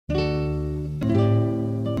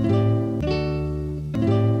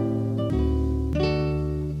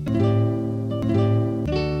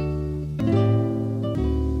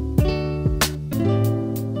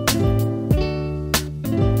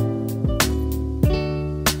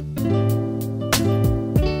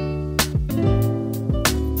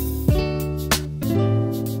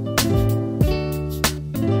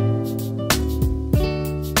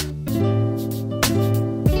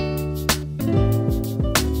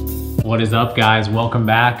What is up, guys? Welcome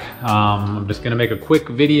back. I'm just gonna make a quick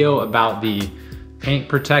video about the paint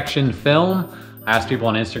protection film. I asked people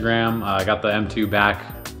on Instagram, I got the M2 back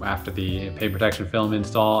after the paint protection film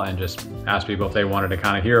install, and just asked people if they wanted to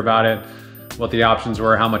kind of hear about it, what the options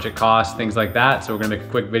were, how much it costs, things like that. So we're gonna make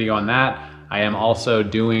a quick video on that. I am also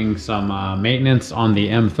doing some maintenance on the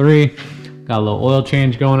M3. Got a little oil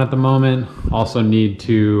change going at the moment. Also need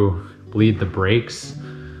to bleed the brakes.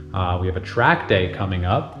 We have a track day coming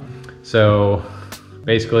up. So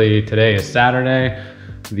basically today is Saturday.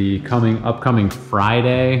 The upcoming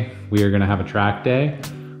Friday, we are gonna have a track day.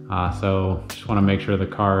 So just wanna make sure the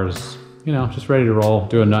car's, just ready to roll,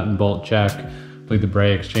 do a nut and bolt check, bleed the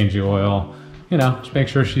brakes, change the oil, just make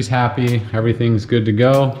sure she's happy, everything's good to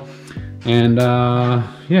go. And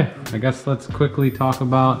yeah, I guess let's quickly talk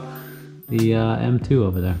about the M2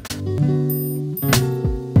 over there.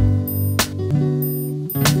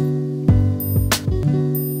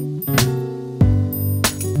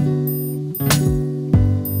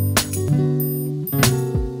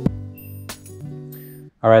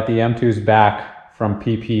 All right, the M2's back from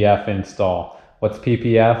PPF install. What's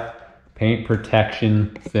PPF? Paint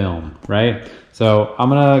protection film, right? So I'm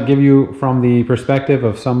gonna give you from the perspective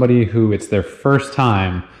of somebody who it's their first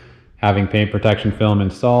time having paint protection film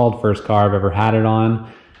installed, first car I've ever had it on.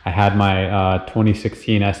 I had my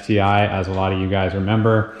 2016 STI, as a lot of you guys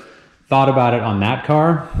remember. Thought about it on that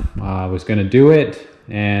car, was gonna do it,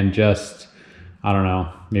 and just, I don't know,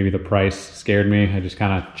 maybe the price scared me. I just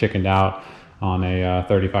kind of chickened out on a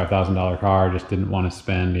 $35,000 car. Just didn't want to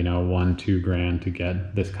spend, $1-2 grand to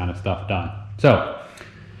get this kind of stuff done. So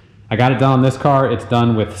I got it done on this car. It's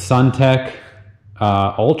done with SunTech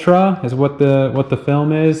Ultra is what the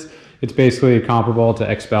film is. It's basically comparable to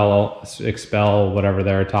Expel, whatever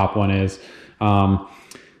their top one is.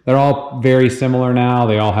 They're all very similar now.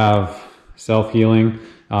 They all have self-healing,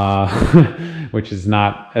 which is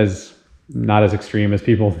not as extreme as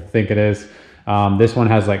people think it is. This one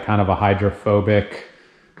has like kind of a hydrophobic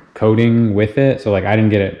coating with it. So like I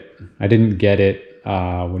didn't get it,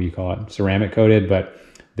 what do you call it? Ceramic coated, but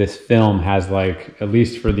this film has, like, at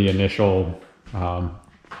least for the initial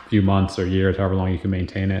few months or years, however long you can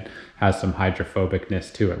maintain it, has some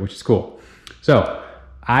hydrophobicness to it, which is cool. So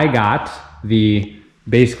I got the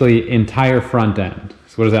basically entire front end.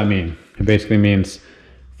 So what does that mean? It basically means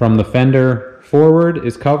from the fender forward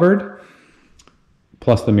is covered,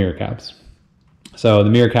 plus the mirror caps. So the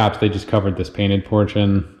mirror caps, they just covered this painted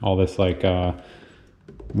portion, all this like,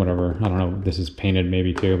 whatever, I don't know, this is painted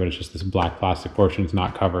maybe too, but it's just this black plastic portion is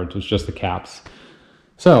not covered, so it's just the caps.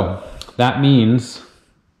 So that means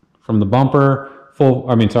from the bumper,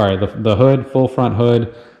 the hood, full front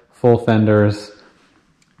hood, full fenders,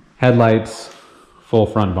 headlights, full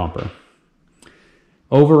front bumper.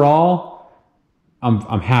 Overall,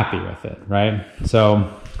 I'm happy with it, right?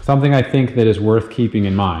 So something I think that is worth keeping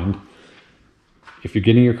in mind: if you're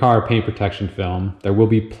getting your car paint protection film, there will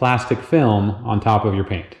be plastic film on top of your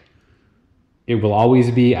paint. It will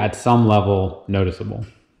always be at some level noticeable.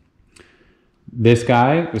 This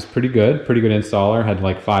guy was pretty good installer, had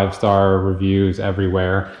like 5-star reviews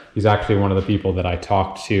everywhere. He's actually one of the people that I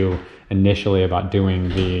talked to initially about doing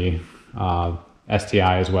the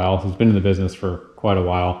STI as well. He's been in the business for quite a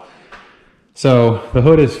while. So the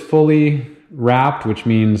hood is fully wrapped, which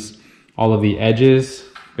means all of the edges,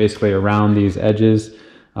 basically around these edges,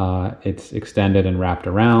 it's extended and wrapped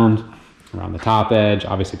around the top edge.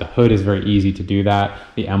 Obviously the hood is very easy to do that.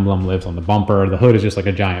 The emblem lives on the bumper. The hood is just like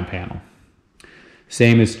a giant panel.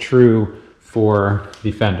 Same is true for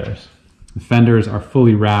the fenders. The fenders are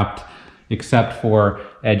fully wrapped except for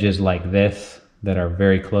edges like this that are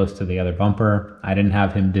very close to the other bumper. I didn't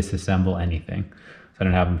have him disassemble anything. So I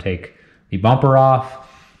didn't have him take the bumper off.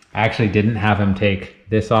 I actually didn't have him take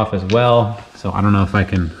this off as well. So I don't know if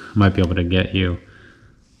might be able to get you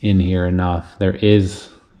in here enough. There is,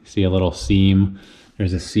 you see a little seam.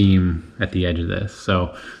 There's a seam at the edge of this.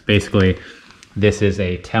 So basically this is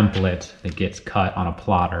a template that gets cut on a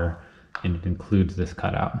plotter, and it includes this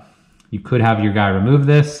cutout. You could have your guy remove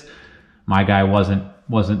this. My guy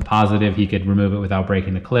wasn't positive he could remove it without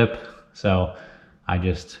breaking the clip. So I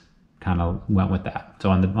just kind of went with that. So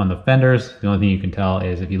on the fenders, the only thing you can tell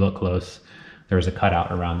is if you look close, there's a cutout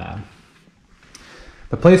around that.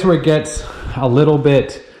 The place where it gets a little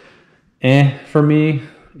bit for me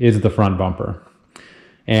is the front bumper.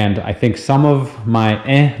 And I think some of my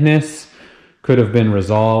ness could have been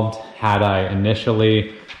resolved had I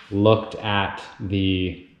initially looked at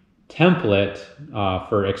the template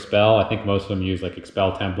for Expel. I think most of them use like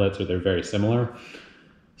Expel templates, or they're very similar.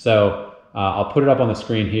 So I'll put it up on the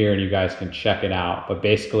screen here and you guys can check it out. But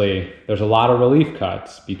basically, there's a lot of relief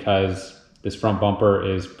cuts because this front bumper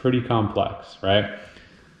is pretty complex, right?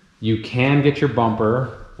 You can get your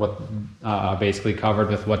bumper basically covered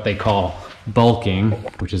with what they call bulking,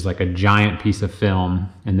 which is like a giant piece of film,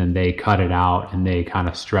 and then they cut it out and they kind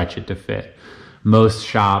of stretch it to fit. Most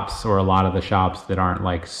shops, or a lot of the shops that aren't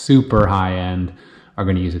like super high end, are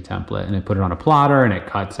going to use a template, and they put it on a plotter and it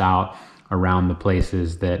cuts out around the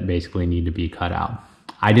places that basically need to be cut out.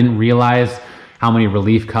 I didn't realize how many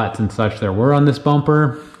relief cuts and such there were on this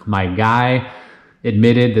bumper. My guy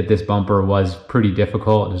admitted that this bumper was pretty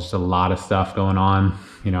difficult. There's just a lot of stuff going on.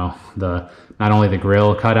 You know, not only the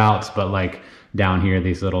grill cutouts, but like down here,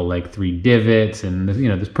 these little like 3 divots, and you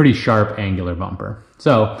know, this pretty sharp angular bumper.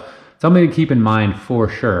 So something to keep in mind for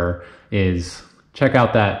sure is check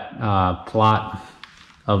out that plot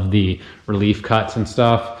of the relief cuts and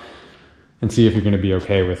stuff and see if you're going to be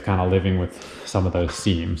okay with kind of living with some of those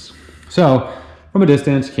seams. So from a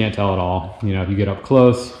distance, you can't tell at all. You know, if you get up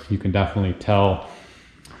close, you can definitely tell.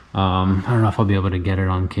 I don't know if I'll be able to get it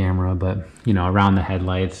on camera, but you know, around the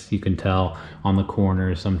headlights, you can tell on the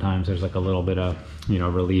corners, sometimes there's like a little bit of, you know,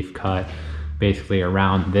 relief cut. Basically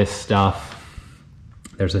around this stuff,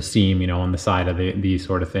 there's a seam, you know, on the side of these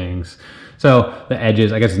sort of things. So the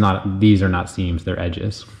edges, I guess these are not seams, they're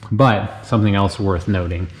edges. But something else worth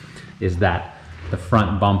noting is that the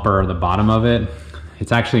front bumper, the bottom of it,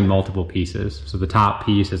 it's actually multiple pieces. So the top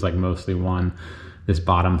piece is like mostly one. This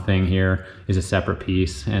bottom thing here is a separate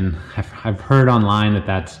piece. And I've heard online that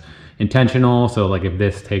that's intentional. So like if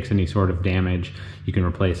this takes any sort of damage, you can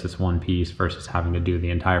replace this one piece versus having to do the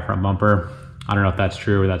entire front bumper. I don't know if that's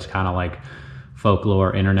true, or that's kind of like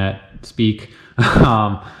folklore internet speak.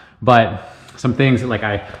 But some things that like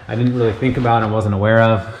I didn't really think about and wasn't aware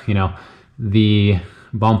of, you know, the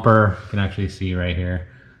bumper, you can actually see right here,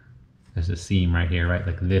 there's a seam right here, right?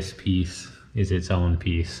 Like this piece is its own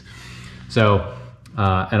piece. So,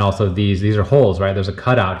 and also these are holes, right? There's a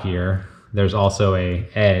cutout here. There's also a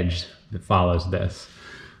edge that follows this.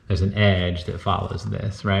 There's an edge that follows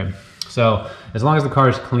this, right? So as long as the car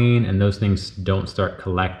is clean and those things don't start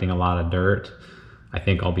collecting a lot of dirt, I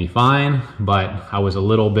think I'll be fine. But I was a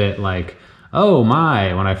little bit like, oh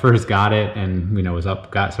my, when I first got it and, you know,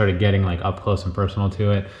 started getting like up close and personal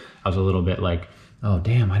to it, I was a little bit like, oh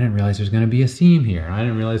damn, I didn't realize there's gonna be a seam here. And I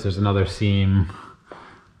didn't realize there's another seam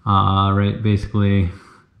right basically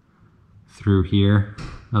through here,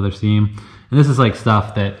 another seam. And this is like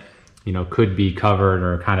stuff that, you know, could be covered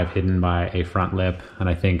or kind of hidden by a front lip. And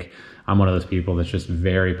I think I'm one of those people that's just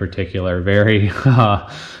very particular, very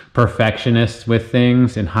perfectionist with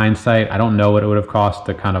things. In hindsight, I don't know what it would have cost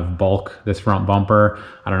to kind of bulk this front bumper.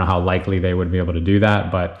 I don't know how likely they would be able to do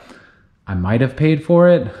that, but I might have paid for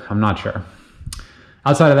it. I'm not sure.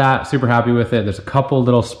 Outside of that, super happy with it. There's a couple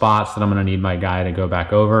little spots that I'm gonna need my guy to go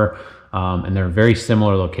back over. And they're very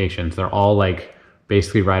similar locations. They're all like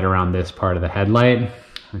basically right around this part of the headlight.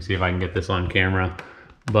 Let me see if I can get this on camera.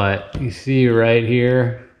 But you see right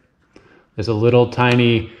here, there's a little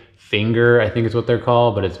tiny finger, I think is what they're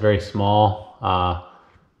called, but it's very small.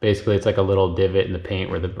 Basically, it's like a little divot in the paint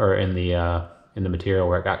or in the material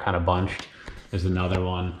where it got kind of bunched. There's another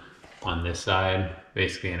one on this side,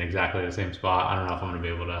 basically in exactly the same spot. I don't know if I'm gonna be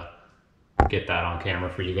able to get that on camera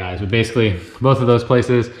for you guys, but basically both of those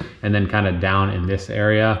places, and then kind of down in this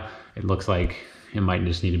area, it looks like it might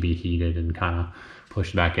just need to be heated and kind of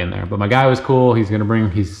pushed back in there. But my guy was cool. He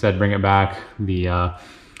said bring it back. The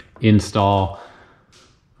install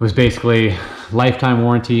was basically lifetime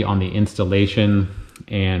warranty on the installation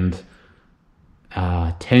and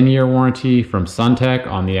 10-year warranty from Suntech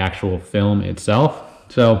on the actual film itself.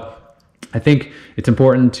 So I think it's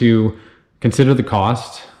important to consider the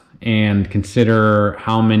cost and consider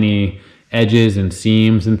how many edges and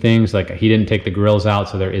seams and things. Like he didn't take the grills out,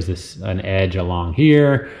 so there is an edge along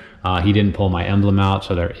here. He didn't pull my emblem out,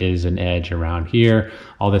 so there is an edge around here.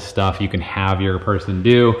 All this stuff you can have your person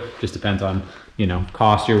do. Just depends on, you know,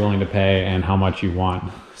 cost you're willing to pay and how much you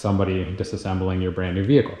want somebody disassembling your brand new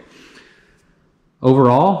vehicle.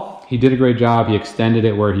 Overall, he did a great job. He extended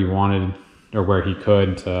it where he wanted or where he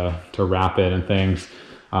could to wrap it and things.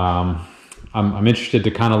 I'm interested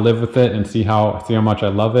to kind of live with it and see how much I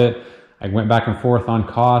love it. I went back and forth on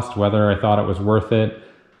cost, whether I thought it was worth it,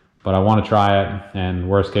 but I want to try it. And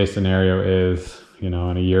worst case scenario is, you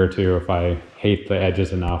know, in a year or two, if I hate the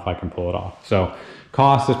edges enough, I can pull it off. So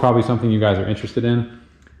cost is probably something you guys are interested in.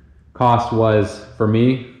 Cost was, for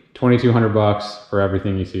me, $2,200 for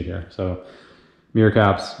everything you see here. So mirror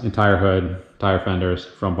caps, entire hood, tire fenders,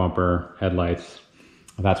 front bumper, headlights.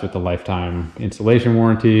 That's with the lifetime installation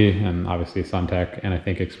warranty, and obviously SunTech, and I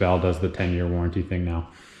think Expel does the 10-year warranty thing now.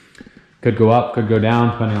 Could go up, could go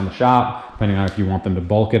down, depending on the shop, depending on if you want them to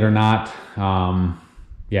bulk it or not.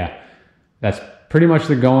 Yeah, that's pretty much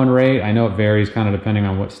the going rate. I know it varies kind of depending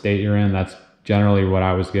on what state you're in. That's generally what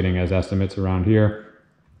I was getting as estimates around here.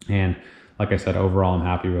 And like I said, overall, I'm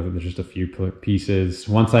happy with it. There's just a few pieces.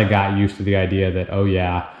 Once I got used to the idea that, oh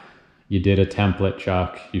yeah, you did a template,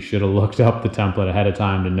 Chuck, you should have looked up the template ahead of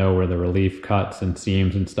time to know where the relief cuts and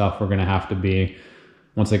seams and stuff were gonna have to be.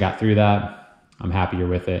 Once I got through that, I'm happier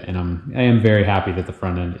with it. And I am very happy that the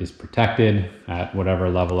front end is protected at whatever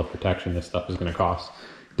level of protection this stuff is gonna cost.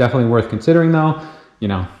 Definitely worth considering though. You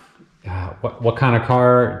know, what kind of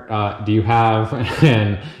car do you have,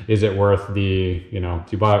 and is it worth the, you know,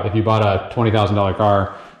 if you bought a $20,000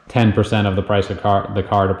 car, 10% of the price of the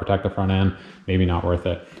car to protect the front end, maybe not worth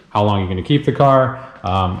it. How long are you going to keep the car?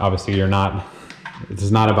 Obviously this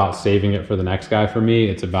is not about saving it for the next guy for me.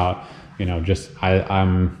 It's about, you know, just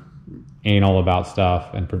I'm anal about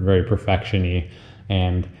stuff and very perfection-y,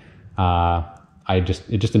 and it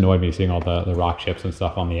just annoyed me seeing all the rock chips and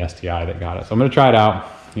stuff on the STI that got it. So I'm gonna try it out.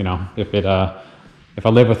 You know, if I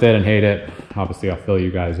live with it and hate it, obviously I'll fill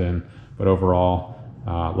you guys in. But overall,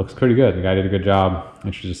 looks pretty good. The guy did a good job.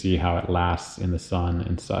 Interested to see how it lasts in the sun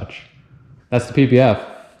and such. That's the PPF.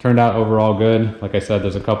 Turned out overall good. Like I said,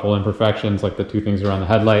 there's a couple imperfections, like the two things around the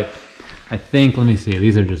headlight. I think, let me see,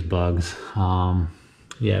 these are just bugs.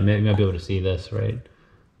 Yeah, maybe I'll be able to see this right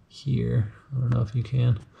here. I don't know if you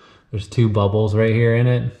can. There's two bubbles right here in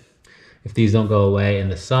it. If these don't go away in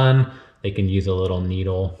the sun, they can use a little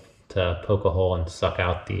needle to poke a hole and suck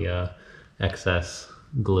out the excess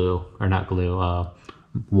glue, or not glue,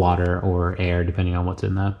 water or air, depending on what's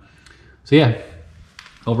in that. So yeah,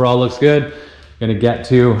 overall looks good. Gonna get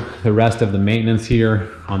to the rest of the maintenance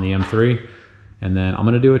here on the M3, and then I'm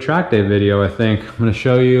gonna do a track day video. I think I'm gonna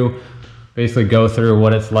show you, basically go through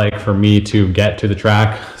what it's like for me to get to the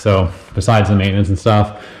track. So besides the maintenance and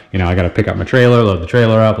stuff, you know, I got to pick up my trailer, load the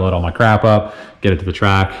trailer up, load all my crap up, get it to the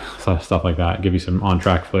track, stuff like that. Give you some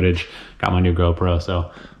on-track footage. Got my new GoPro,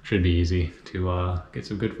 so should be easy to get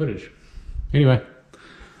some good footage. Anyway,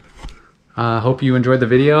 hope you enjoyed the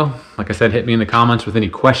video. Like I said, hit me in the comments with any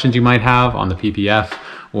questions you might have on the PPF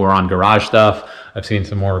or on garage stuff. I've seen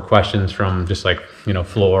some more questions from just like, you know,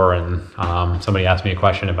 floor, and somebody asked me a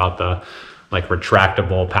question about the like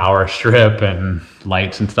retractable power strip and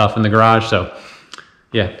lights and stuff in the garage. So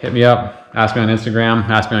yeah, hit me up, ask me on Instagram,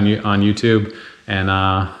 ask me on YouTube, and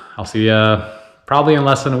I'll see you probably in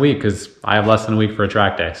less than a week, because I have less than a week for a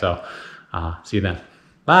track day. So see you then.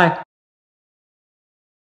 Bye.